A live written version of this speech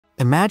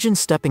Imagine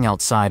stepping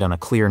outside on a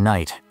clear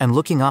night and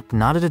looking up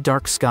not at a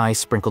dark sky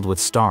sprinkled with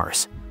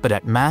stars, but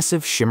at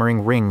massive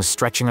shimmering rings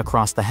stretching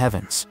across the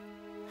heavens.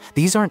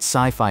 These aren't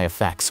sci-fi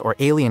effects or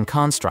alien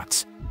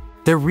constructs.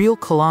 They're real,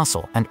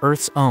 colossal, and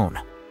Earth's own.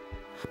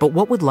 But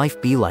what would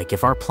life be like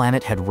if our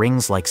planet had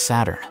rings like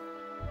Saturn?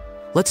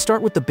 Let's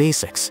start with the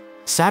basics.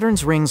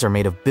 Saturn's rings are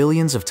made of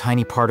billions of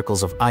tiny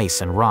particles of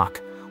ice and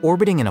rock,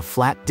 orbiting in a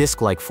flat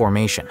disc-like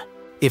formation.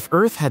 If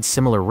Earth had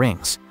similar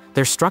rings,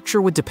 their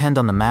structure would depend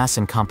on the mass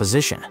and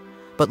composition,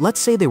 but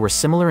let's say they were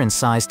similar in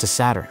size to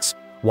Saturn's,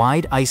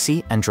 wide,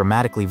 icy, and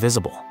dramatically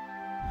visible.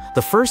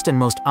 The first and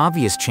most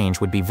obvious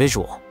change would be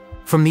visual.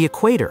 From the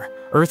equator,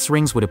 Earth's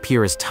rings would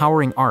appear as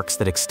towering arcs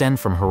that extend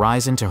from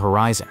horizon to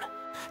horizon.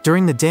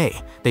 During the day,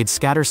 they'd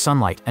scatter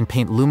sunlight and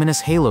paint luminous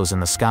halos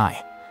in the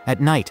sky. At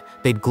night,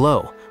 they'd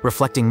glow,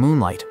 reflecting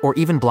moonlight or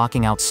even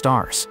blocking out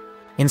stars.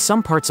 In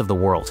some parts of the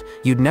world,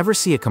 you'd never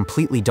see a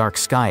completely dark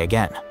sky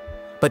again.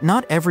 But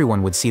not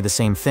everyone would see the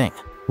same thing.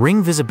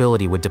 Ring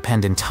visibility would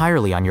depend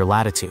entirely on your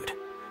latitude.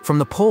 From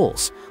the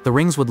poles, the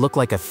rings would look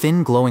like a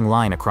thin glowing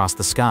line across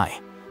the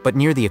sky. But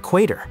near the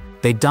equator,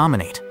 they'd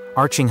dominate,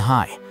 arching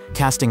high,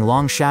 casting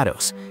long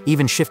shadows,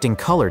 even shifting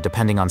color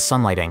depending on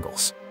sunlight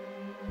angles.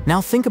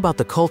 Now think about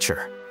the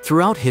culture.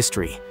 Throughout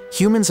history,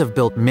 humans have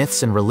built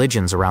myths and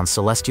religions around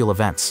celestial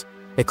events,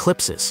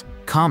 eclipses,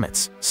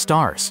 comets,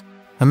 stars.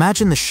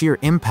 Imagine the sheer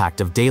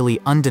impact of daily,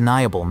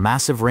 undeniable,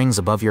 massive rings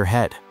above your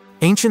head.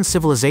 Ancient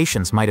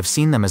civilizations might have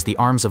seen them as the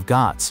arms of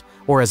gods,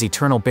 or as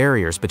eternal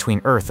barriers between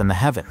Earth and the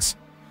heavens.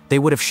 They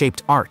would have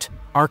shaped art,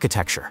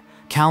 architecture,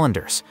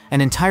 calendars, and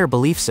entire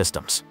belief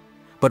systems.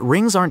 But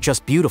rings aren't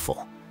just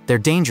beautiful, they're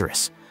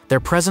dangerous.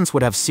 Their presence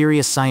would have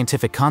serious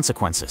scientific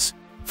consequences.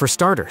 For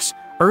starters,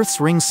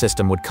 Earth's ring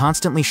system would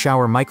constantly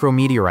shower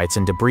micrometeorites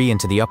and debris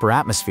into the upper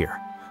atmosphere.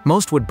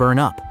 Most would burn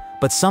up,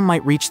 but some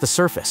might reach the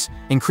surface,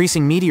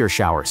 increasing meteor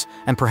showers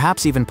and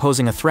perhaps even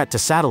posing a threat to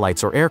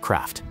satellites or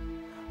aircraft.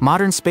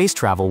 Modern space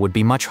travel would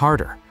be much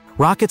harder.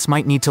 Rockets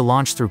might need to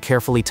launch through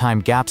carefully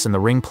timed gaps in the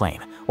ring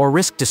plane, or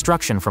risk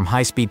destruction from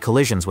high-speed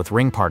collisions with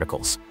ring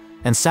particles.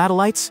 And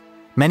satellites?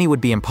 Many would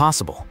be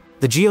impossible.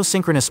 The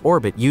geosynchronous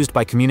orbit used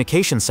by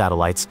communication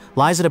satellites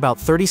lies at about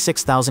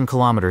 36,000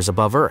 kilometers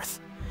above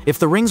Earth. If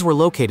the rings were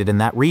located in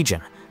that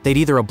region, they'd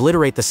either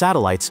obliterate the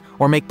satellites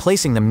or make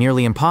placing them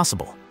nearly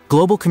impossible.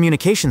 Global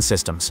communication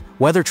systems,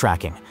 weather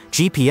tracking,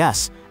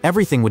 GPS,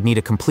 everything would need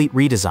a complete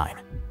redesign.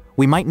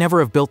 We might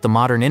never have built the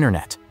modern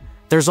internet.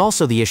 There's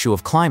also the issue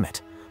of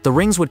climate. The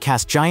rings would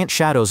cast giant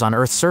shadows on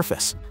Earth's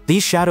surface.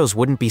 These shadows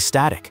wouldn't be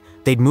static.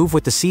 They'd move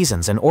with the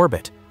seasons and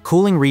orbit,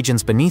 cooling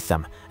regions beneath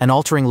them and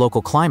altering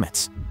local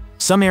climates.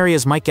 Some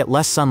areas might get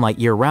less sunlight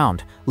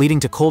year-round, leading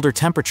to colder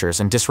temperatures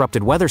and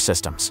disrupted weather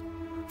systems.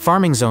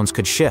 Farming zones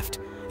could shift.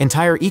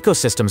 Entire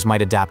ecosystems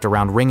might adapt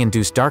around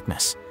ring-induced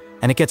darkness.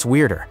 And it gets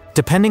weirder.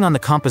 Depending on the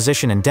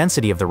composition and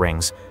density of the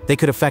rings, they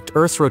could affect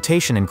Earth's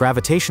rotation and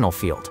gravitational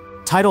field.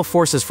 Tidal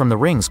forces from the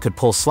rings could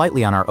pull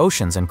slightly on our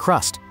oceans and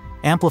crust,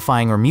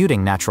 amplifying or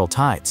muting natural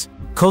tides.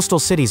 Coastal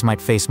cities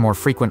might face more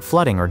frequent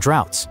flooding or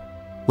droughts.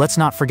 Let's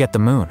not forget the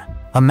moon.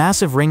 A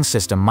massive ring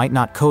system might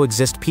not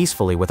coexist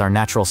peacefully with our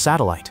natural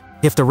satellite.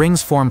 If the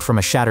rings formed from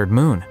a shattered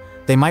moon,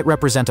 they might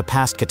represent a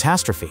past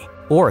catastrophe,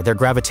 or their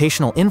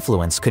gravitational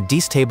influence could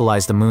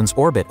destabilize the moon's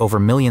orbit over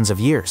millions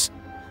of years,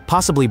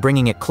 possibly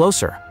bringing it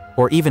closer,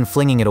 or even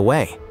flinging it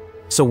away.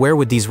 So where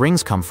would these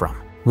rings come from?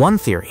 One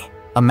theory: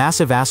 a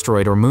massive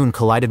asteroid or moon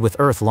collided with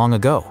Earth long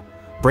ago,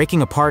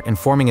 breaking apart and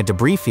forming a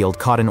debris field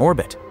caught in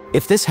orbit.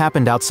 If this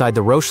happened outside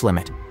the Roche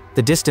limit,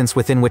 the distance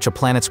within which a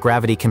planet's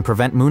gravity can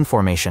prevent moon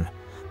formation,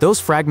 those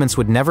fragments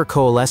would never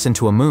coalesce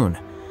into a moon,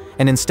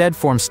 and instead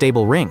form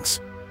stable rings.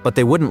 But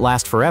they wouldn't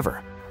last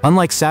forever.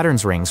 Unlike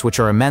Saturn's rings, which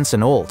are immense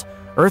and old,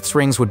 Earth's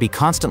rings would be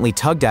constantly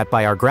tugged at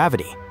by our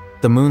gravity,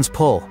 the moon's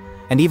pull,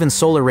 and even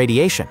solar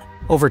radiation.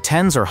 Over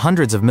tens or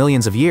hundreds of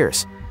millions of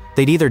years,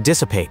 they'd either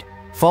dissipate,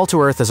 fall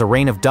to Earth as a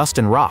rain of dust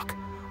and rock,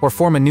 or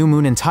form a new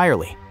moon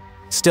entirely.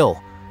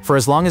 Still, for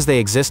as long as they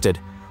existed,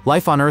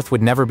 life on Earth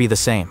would never be the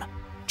same.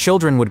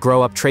 Children would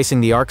grow up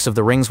tracing the arcs of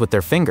the rings with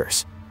their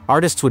fingers.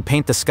 Artists would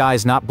paint the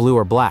skies not blue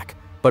or black,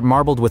 but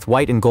marbled with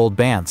white and gold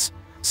bands.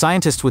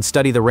 Scientists would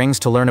study the rings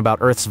to learn about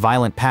Earth's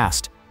violent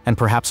past, and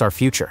perhaps our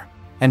future.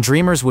 And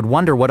dreamers would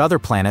wonder what other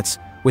planets,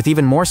 with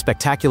even more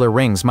spectacular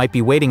rings, might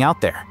be waiting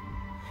out there.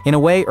 In a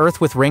way,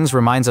 Earth with rings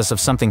reminds us of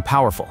something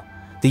powerful.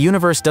 The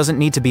universe doesn't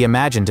need to be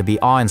imagined to be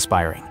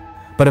awe-inspiring.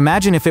 But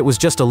imagine if it was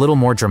just a little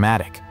more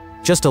dramatic,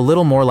 just a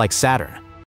little more like Saturn.